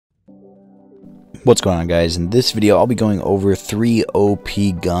What's going on, guys? In this video I'll be going over 3 OP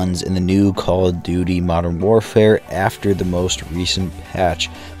guns in the new Call of Duty Modern Warfare after the most recent patch.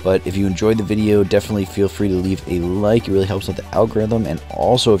 But if you enjoyed the video, definitely feel free to leave a like. It really helps with the algorithm, and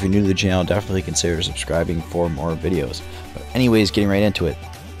also if you're new to the channel, definitely consider subscribing for more videos. But anyways, getting right into it.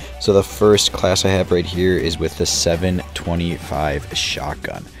 So the first class I have right here is with the 725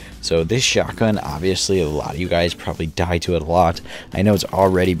 shotgun. So this shotgun, obviously a lot of you guys probably die to it a lot. I know it's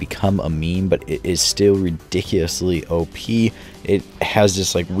already become a meme, but it is still ridiculously OP. It has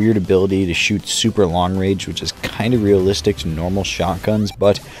this like weird ability to shoot super long range, which is kind of realistic to normal shotguns.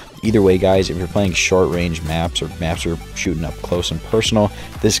 But either way, guys, if you're playing short range maps or maps you're shooting up close and personal,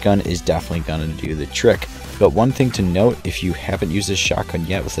 this gun is definitely going to do the trick. But one thing to note, if you haven't used this shotgun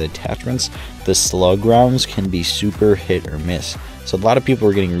yet with the attachments, the slug rounds can be super hit or miss. So a lot of people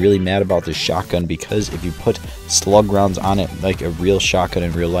are getting really mad about this shotgun because if you put slug rounds on it like a real shotgun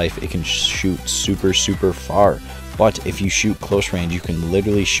in real life, it can shoot super far. But if you shoot close range, you can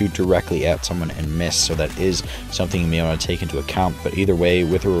literally shoot directly at someone and miss. So that is something you may want to take into account. But either way,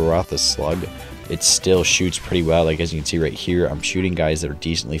 with or without the slug, it still shoots pretty well. Like as you can see right here, I'm shooting guys that are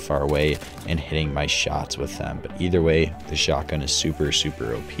decently far away and hitting my shots with them. But either way, the shotgun is super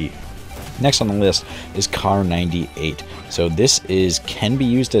OP. Next on the list is Kar 98. So this can be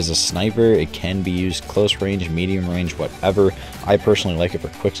used as a sniper. It can be used close range, medium range, whatever. I personally like it for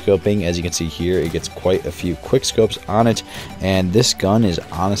quick scoping. As you can see here, it gets quite a few quick scopes on it, and this gun is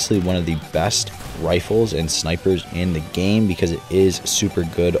honestly one of the best rifles and snipers in the game because it is super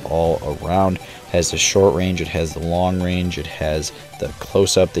good all around. It has the short range, it has the long range, it has the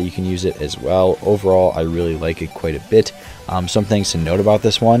close-up that you can use it as well. Overall, I really like it quite a bit. Some things to note about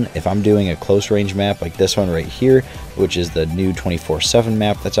this one: if I'm doing a close range map like this one right here, which is the new 24/7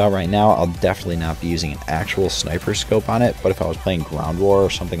 map that's out right now, I'll definitely not be using an actual sniper scope on it. But if I was playing ground war or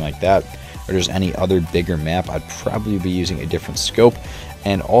something like that, or there's any other bigger map, I'd probably be using a different scope.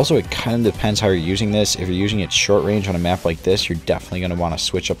 And also, it kind of depends how you're using this. If you're using it short range on a map like this, you're definitely going to want to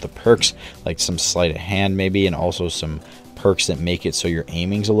switch up the perks, like some sleight of hand maybe, and also some perks that make it so your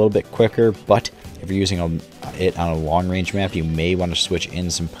aiming's a little bit quicker. But if you're using it on a long range map, you may want to switch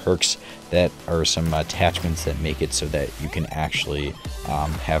in some perks that are some attachments that make it so that you can actually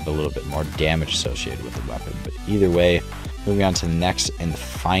have a little bit more damage associated with the weapon. But either way, moving on to the next and the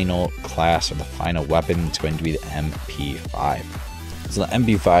final class, or the final weapon, it's going to be the MP5. So the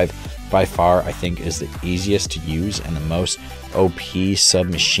MP5 by far I think is the easiest to use and the most OP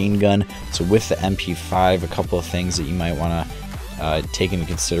submachine gun. So with the MP5, a couple of things that you might want to take into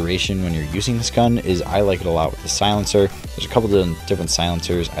consideration when you're using this gun is I like it a lot with the silencer. There's a couple of different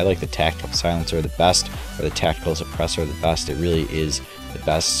silencers. I like the tactical silencer the best, or the tactical suppressor the best. It really is the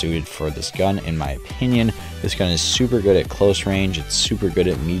best suited for this gun in my opinion. This gun is super good at close range, it's super good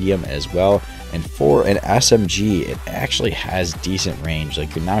at medium as well, and for an SMG it actually has decent range.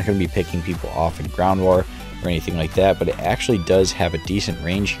 Like, you're not going to be picking people off in ground war or anything like that, but it actually does have a decent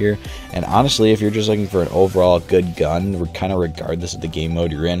range here. And honestly, if you're just looking for an overall good gun, kind of regardless of the game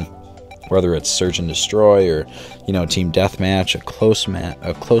mode you're in, whether it's search and destroy or, you know, team deathmatch,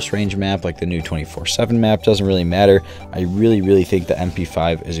 a close range map like the new 24/7 map, doesn't really matter. I really think the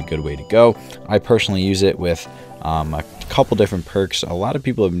MP5 is a good way to go. I personally use it with a couple different perks. A lot of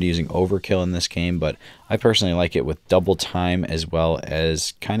people have been using overkill in this game, but I personally like it with double time, as well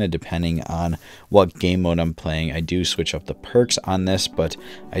as kind of depending on what game mode I'm playing. I do switch up the perks on this, but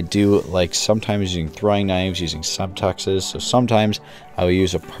I do like sometimes using throwing knives, using subtuxes. So sometimes I will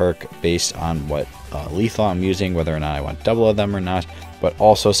use a perk based on what lethal I'm using, whether or not I want double of them or not. But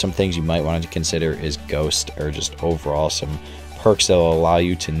also some things you might want to consider is ghost, or just overall some perks that will allow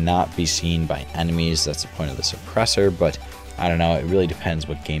you to not be seen by enemies. That's the point of the suppressor, but I don't know, it really depends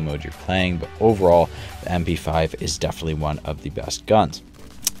what game mode you're playing. But overall, the MP5 is definitely one of the best guns.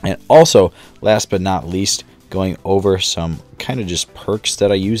 And also, last but not least, going over some kind of just perks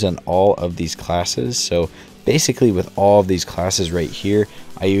that I use on all of these classes. So basically with all of these classes right here,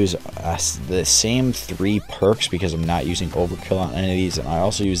 I use the same 3 perks because I'm not using overkill on any of these, and I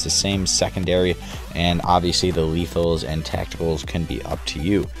also use the same secondary, and obviously the lethals and tacticals can be up to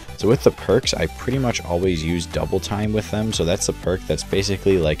you. So with the perks, I pretty much always use double time with them. So that's the perk that's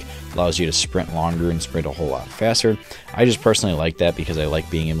basically like allows you to sprint longer and sprint a whole lot faster. I just personally like that because I like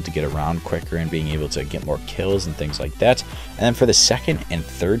being able to get around quicker and being able to get more kills and things like that. And then for the second and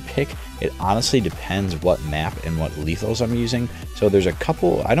third pick, it honestly depends what map and what lethals I'm using. So there's a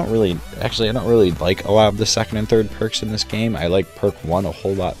couple, I don't really like a lot of the second and third perks in this game. I like perk 1 a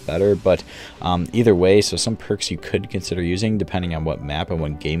whole lot better, but either either way, so some perks you could consider using depending on what map and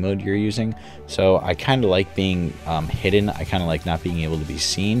what game mode you're using. So I kind of like being hidden. I kind of like not being able to be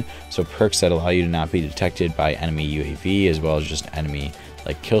seen. So perks that allow you to not be detected by enemy UAV, as well as just enemy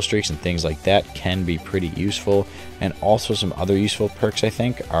like kill streaks and things like that, can be pretty useful. And also some other useful perks I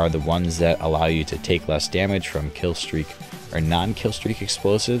think are the ones that allow you to take less damage from kill streak or non-kill streak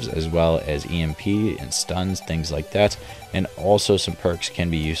explosives, as well as EMP and stuns, things like that. And also some perks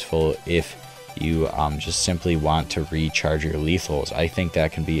can be useful if you just simply want to recharge your lethals. I think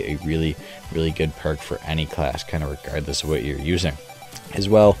that can be a really good perk for any class, kind of regardless of what you're using, as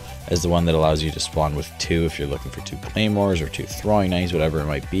well as the one that allows you to spawn with 2 if you're looking for 2 claymores or 2 throwing knives, whatever it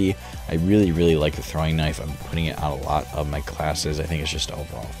might be. I really like the throwing knife. I'm putting it on a lot of my classes. I think it's just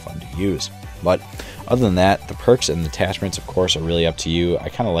overall fun to use. But other than that, the perks and attachments, of course, are really up to you. I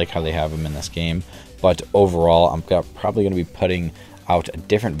kind of like how they have them in this game, but overall, I'm probably going to be putting out a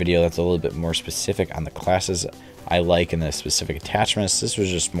different video that's a little bit more specific on the classes I like and the specific attachments. This was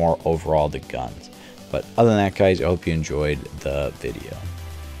just more overall the guns. But other than that, guys, I hope you enjoyed the video.